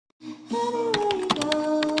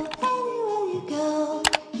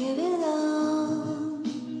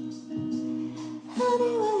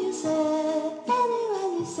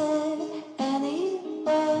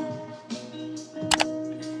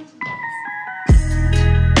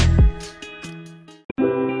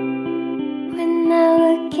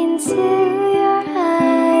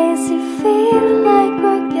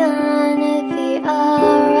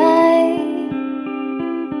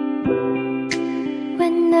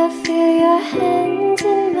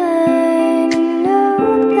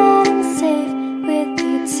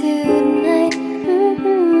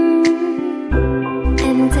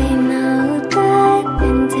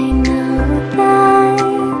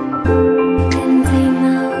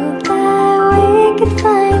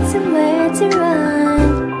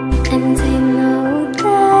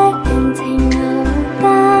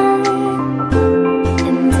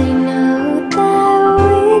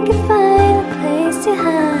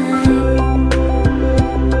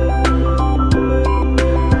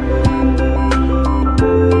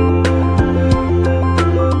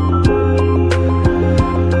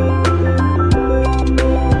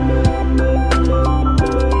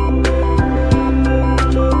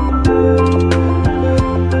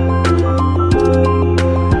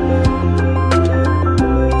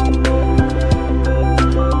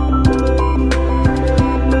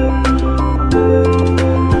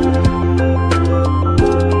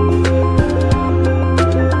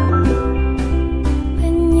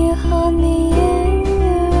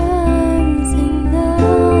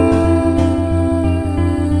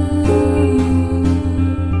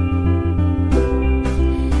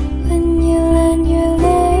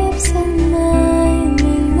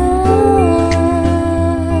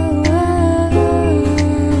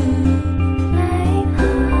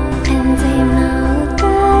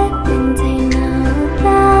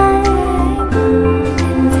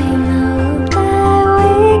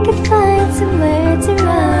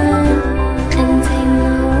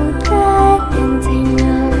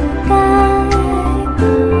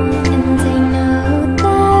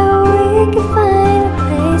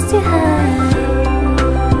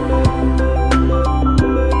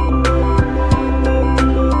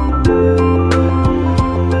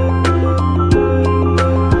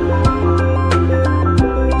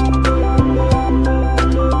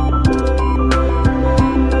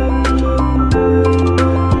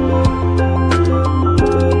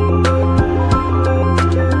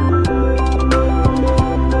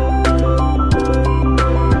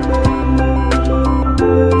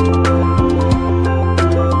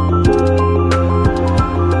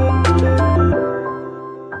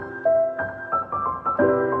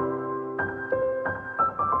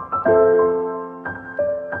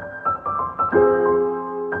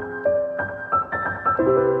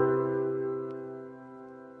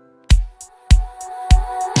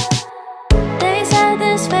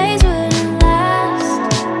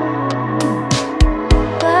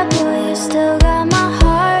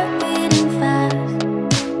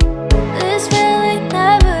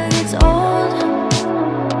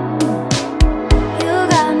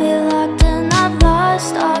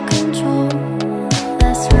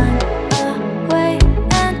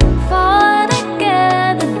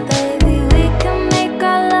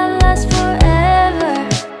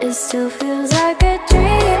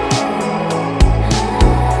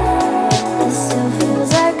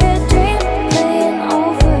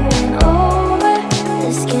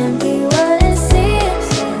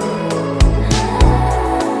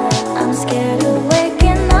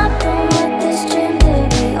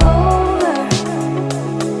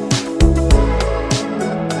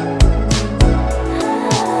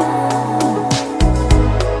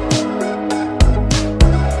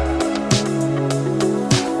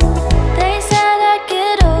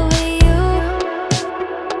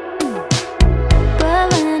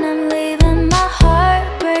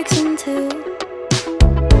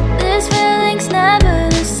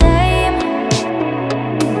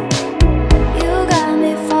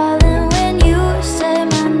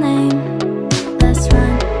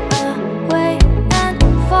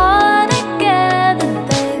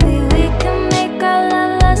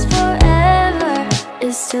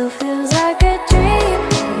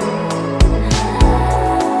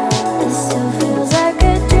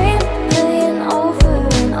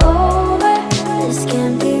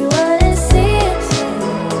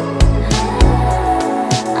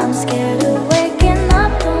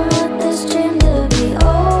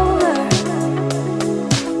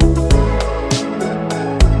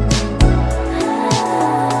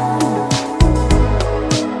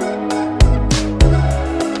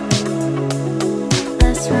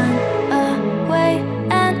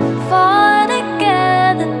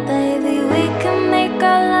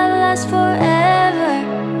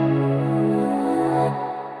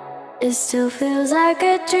still feels like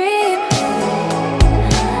a dream.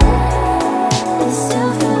 It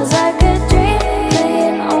still feels like a dream,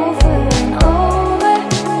 playing over and over.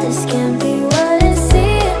 This can't be what it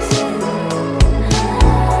seems.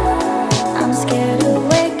 I'm scared of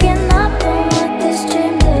waking up and want this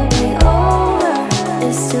dream to be over.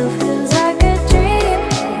 It still feels like a dream.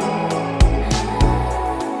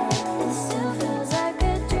 It still feels like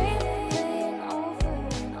a dream, playing over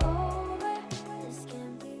and over. This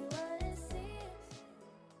can't be what it seems.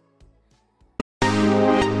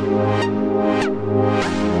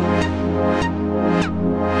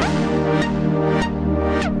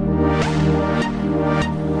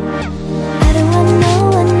 I don't want no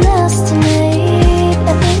one else tonight.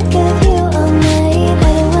 I think of you all night.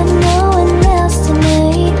 I don't want no one else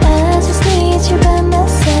tonight. I just need you by my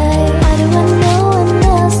side. I don't want no one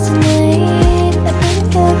else tonight. I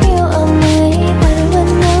think of you all night. I don't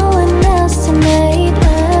want no one else tonight.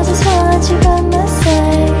 I just want you by my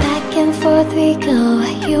side. Back and forth we go.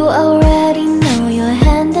 You already know. Your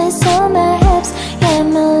hand is on my hips. Yeah,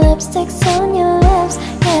 my lipstick's on your lips.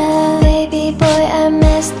 Yeah, baby boy, I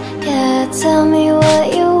missed. Yeah, tell me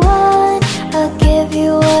what you want. I'll give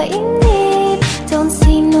you what you need. Don't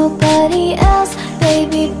see nobody else.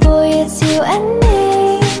 Baby boy, it's you and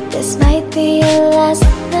me. This might be your last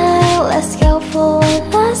night. Let's go for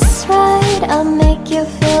one last ride. I'll make you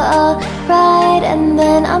feel alright, and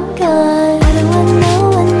then I'm gone. I don't want no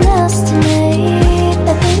one else tonight.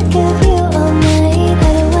 I think of you all night. I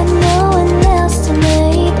don't want no one else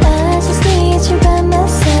tonight. I just need you by my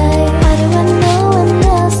side. I don't want no one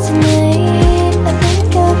else tonight. I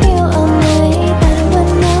think of you all night. I don't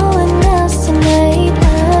want no one else tonight.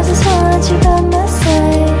 I just want you by my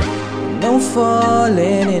side. No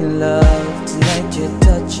falling in love. Tonight your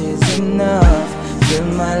touch is enough. Feel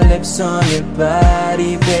my lips on your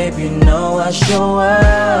body, babe, you know I show up.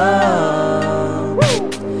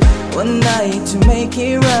 One night to make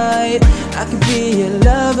it right. I could be your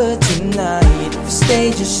lover tonight. If you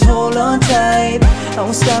stay, just hold on tight. I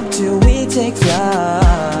won't stop till we take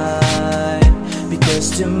flight.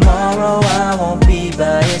 Because tomorrow I won't be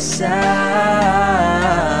by your side.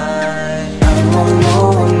 I don't want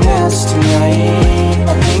no one else tonight.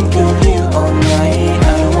 I think of you all night.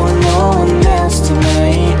 I don't want no one else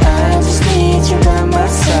tonight. I just need you by my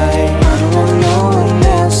side. I don't want no one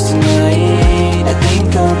else tonight. I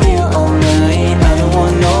think of you all night. I don't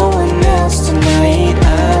want no one else tonight.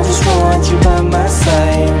 I just want you by my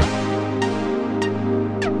side.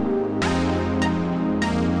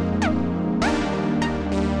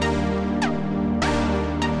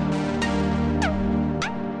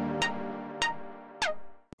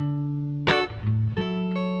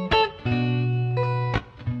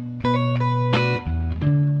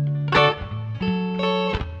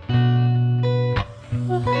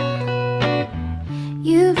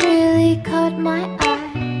 You've really caught my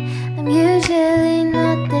eye. I'm usually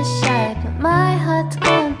not this shy, but my heart's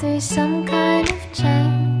gone through some kind of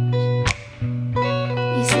change.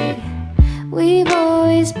 You see, we've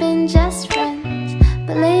always been just friends,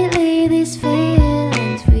 but lately these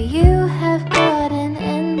feelings for you have gotten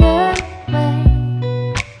in the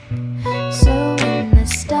way. So when the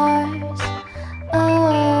stars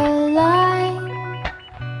align,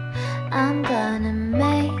 I'm gonna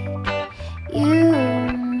make you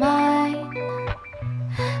mine,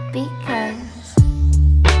 because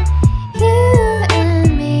you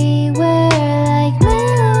and me, we're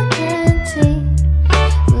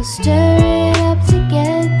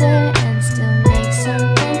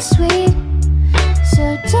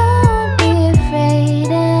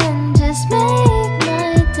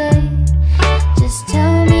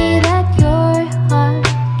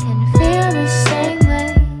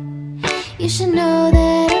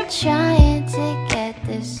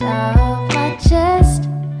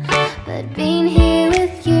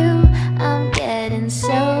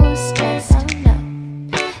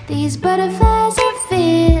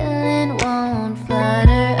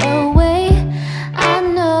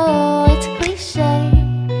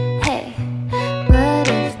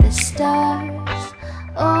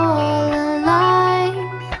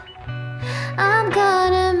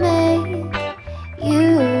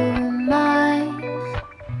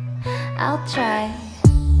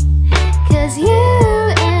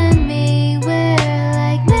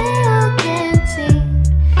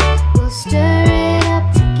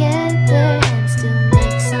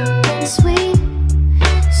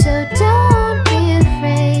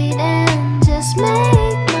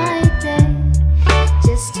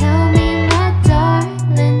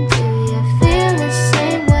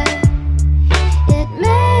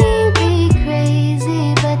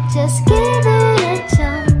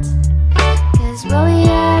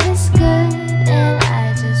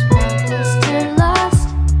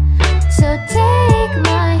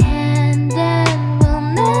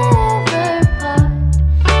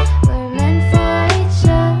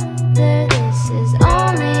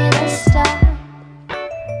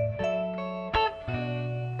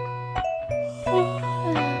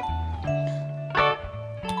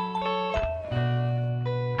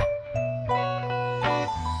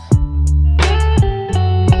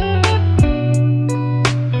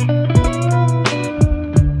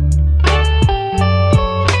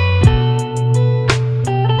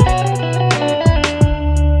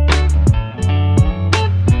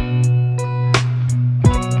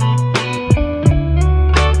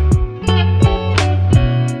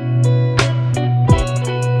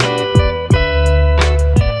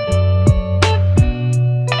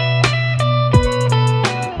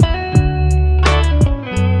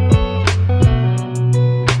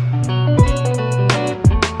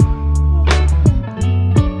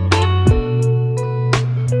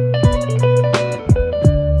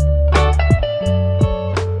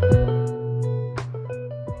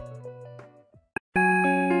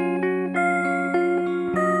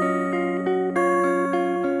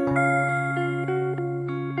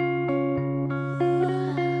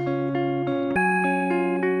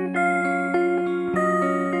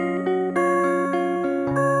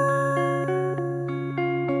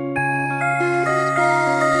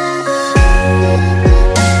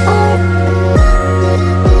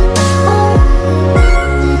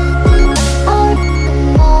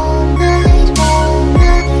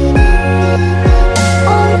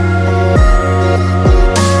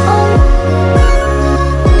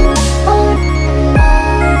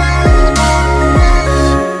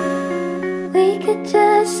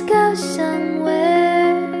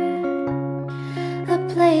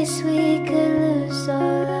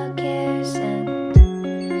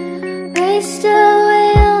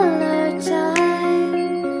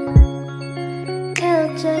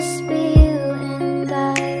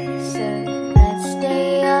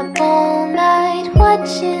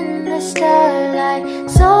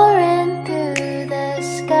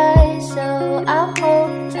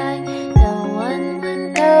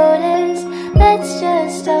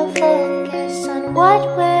what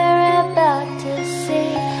we're about to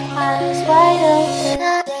see. Eyes wide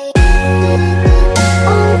open.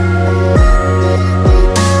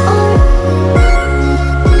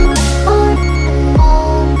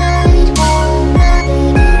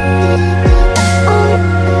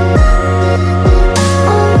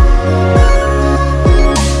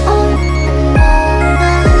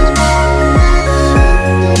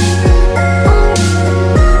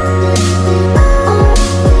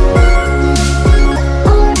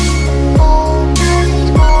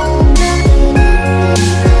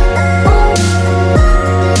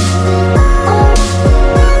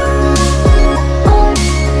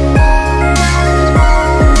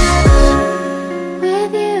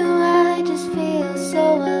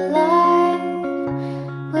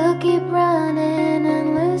 Keep running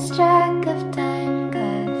and lose track.